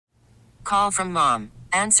call from mom.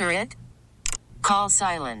 Answer it. Call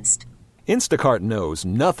silenced. Instacart knows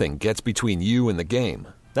nothing gets between you and the game.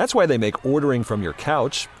 That's why they make ordering from your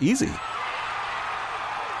couch easy.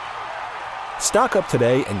 Stock up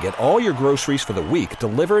today and get all your groceries for the week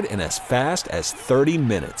delivered in as fast as 30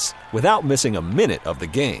 minutes without missing a minute of the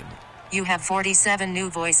game. You have 47 new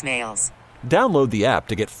voicemails. Download the app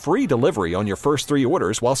to get free delivery on your first 3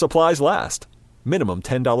 orders while supplies last. Minimum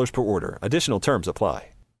 $10 per order. Additional terms apply.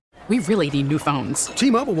 We really need new phones.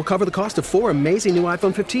 T-Mobile will cover the cost of 4 amazing new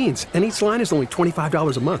iPhone 15s, and each line is only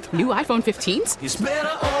 $25 a month. New iPhone 15s? It's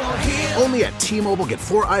better over here. Only at T-Mobile, get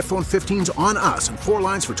 4 iPhone 15s on us and 4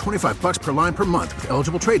 lines for $25 per line per month with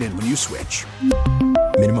eligible trade-in when you switch.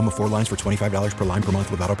 Minimum of 4 lines for $25 per line per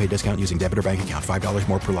month with autopay discount using debit or bank account. $5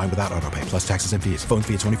 more per line without autopay, plus taxes and fees. Phone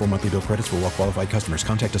fee at 24 monthly bill credits for well-qualified customers.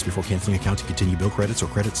 Contact us before canceling account to continue bill credits or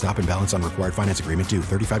credit stop and balance on required finance agreement due.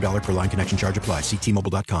 $35 per line connection charge applies. See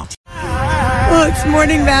T-Mobile.com. Oh, it's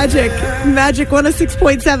Morning Magic. Magic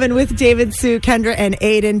 106.7 with David, Sue, Kendra, and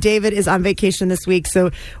Aiden. David is on vacation this week,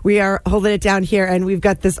 so we are holding it down here, and we've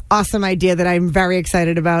got this awesome idea that I'm very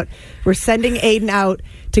excited about. We're sending Aiden out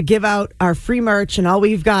to give out our free merch, and all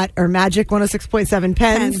we've got are Magic 106.7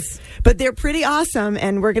 pens. But they're pretty awesome,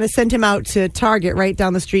 and we're going to send him out to Target right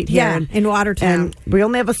down the street here. Yeah, in Watertown. And we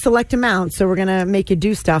only have a select amount, so we're going to make you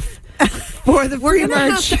do stuff for the free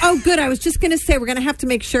merch. Good. I was just going to say, we're going to have to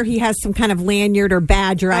make sure he has some kind of lanyard or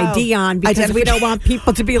badge or ID on, because we don't want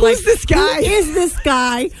people to be like, who's this guy? Who is this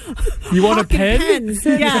guy? You want a pen? Pens.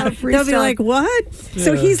 Yeah. They'll be like, what? Yeah.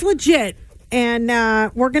 So he's legit. And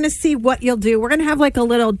we're going to see what you'll do. We're going to have like a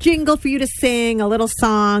little jingle for you to sing, a little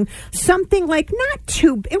song, something like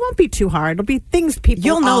it won't be too hard. It'll be things people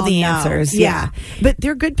You'll know all the answers. Yeah. But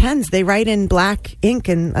they're good pens. They write in black ink,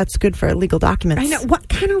 and that's good for legal documents. I know. What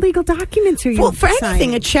kind of legal documents are you Well, for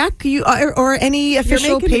anything, a check or any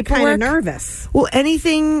official paperwork. You're making me kind of nervous. Well,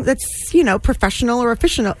 anything that's, professional or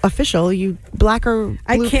official, you black or blue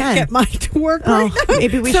I can't pen. get mine to work right now.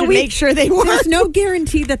 Maybe we should make sure they work. There's no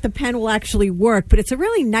guarantee that the pen will actually work, but it's a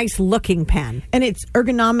really nice looking pen. And it's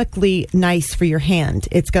ergonomically nice for your hand.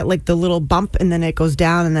 It's got like the little bump, and then it goes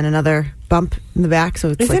down, and then another bump in the back. So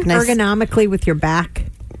it's Isn't nice. Ergonomically with your back?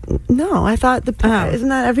 No, I thought isn't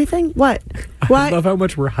that everything? What? I love how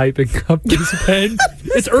much we're hyping up this pen.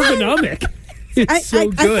 It's ergonomic. It's so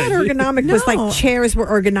good. I thought ergonomic was like chairs were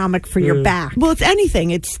ergonomic for your back. Well, it's anything.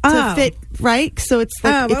 It's to fit, right? So it's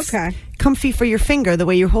like it's comfy for your finger, the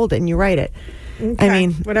way you hold it and you write it. Okay. I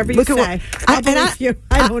mean, whatever you say. I believe you.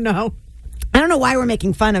 I don't know. I don't know why we're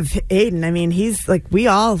making fun of Aiden. I mean, he's like, we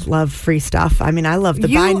all love free stuff. I mean, I love the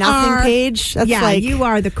buy nothing page. That's you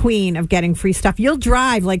are the queen of getting free stuff. You'll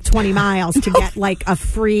drive like 20 miles to get like a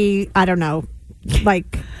free, I don't know,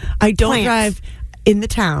 like I don't drive in the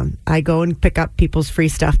town. I go and pick up people's free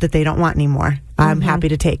stuff that they don't want anymore. I'm happy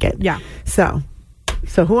to take it. Yeah. So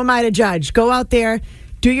who am I to judge? Go out there.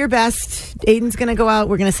 Do your best. Aiden's going to go out.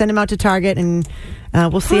 We're going to send him out to Target, and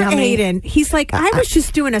we'll see how many. Aiden. He's like, I was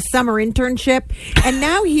just doing a summer internship, and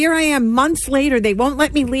now here I am months later. They won't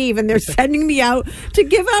let me leave, and they're sending me out to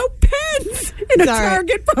give out pens in a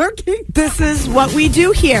Target parking. This is what we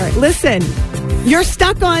do here. Listen, you're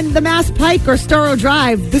stuck on the Mass Pike or Storrow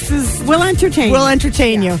Drive. We'll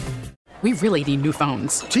entertain you. We really need new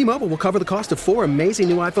phones. T-Mobile will cover the cost of 4 amazing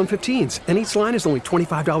new iPhone 15s, and each line is only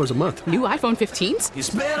 $25 a month. New iPhone 15s?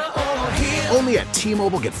 It's better over here. Only at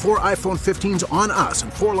T-Mobile, get 4 iPhone 15s on us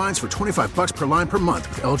and 4 lines for $25 per line per month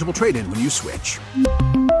with eligible trade-in when you switch.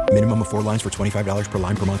 Minimum of 4 lines for $25 per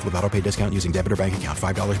line per month with autopay discount using debit or bank account.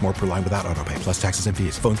 $5 more per line without autopay, plus taxes and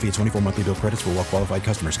fees. Phone fee at 24 monthly bill credits for well-qualified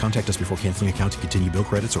customers. Contact us before canceling account to continue bill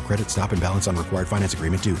credits or credit stop and balance on required finance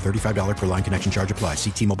agreement due. $35 per line connection charge applies.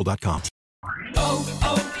 See T-Mobile.com.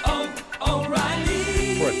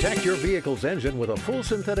 O'Reilly. Protect your vehicle's engine with a full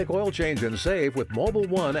synthetic oil change and save with Mobile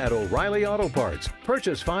One at O'Reilly Auto Parts.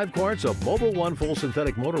 Purchase 5 quarts of Mobile One full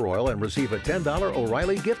synthetic motor oil and receive a $10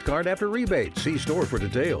 O'Reilly gift card after rebate. See store for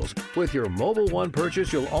details. With your Mobile One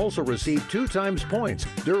purchase, you'll also receive 2 times points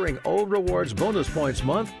during O Rewards Bonus Points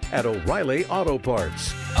Month at O'Reilly Auto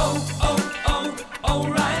Parts.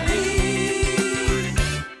 O'Reilly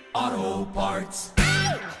Auto Parts.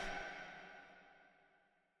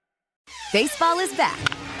 Baseball is back,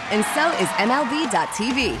 and so is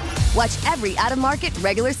MLB.tv. Watch every out-of-market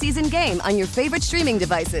regular season game on your favorite streaming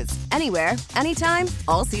devices, anywhere, anytime,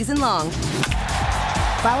 all season long.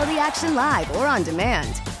 Follow the action live or on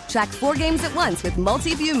demand. Track 4 games at once with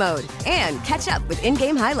multi-view mode and catch up with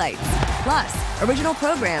in-game highlights. Plus, original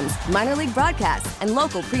programs, minor league broadcasts, and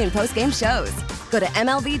local pre- and post-game shows. Go to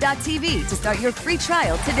MLB.tv to start your free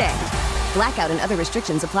trial today. Blackout and other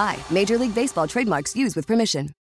restrictions apply. Major League Baseball trademarks used with permission.